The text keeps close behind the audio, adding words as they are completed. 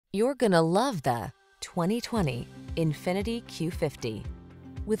You're gonna love the 2020 INFINITI Q50.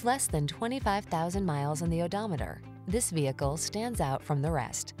 With less than 25,000 miles on the odometer, this vehicle stands out from the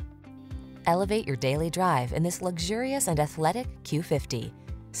rest. Elevate your daily drive in this luxurious and athletic Q50.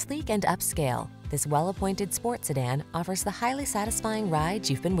 Sleek and upscale, this well-appointed sports sedan offers the highly satisfying ride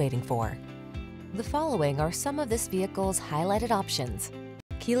you've been waiting for. The following are some of this vehicle's highlighted options: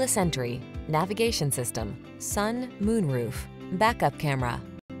 keyless entry, navigation system, sun, moonroof, backup camera,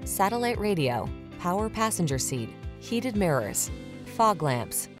 satellite radio, power passenger seat, heated mirrors, fog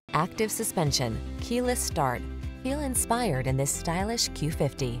lamps, active suspension, keyless start. Feel inspired in this stylish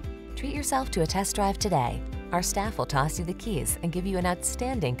Q50. Treat yourself to a test drive today. Our staff will toss you the keys and give you an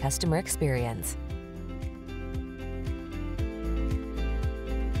outstanding customer experience.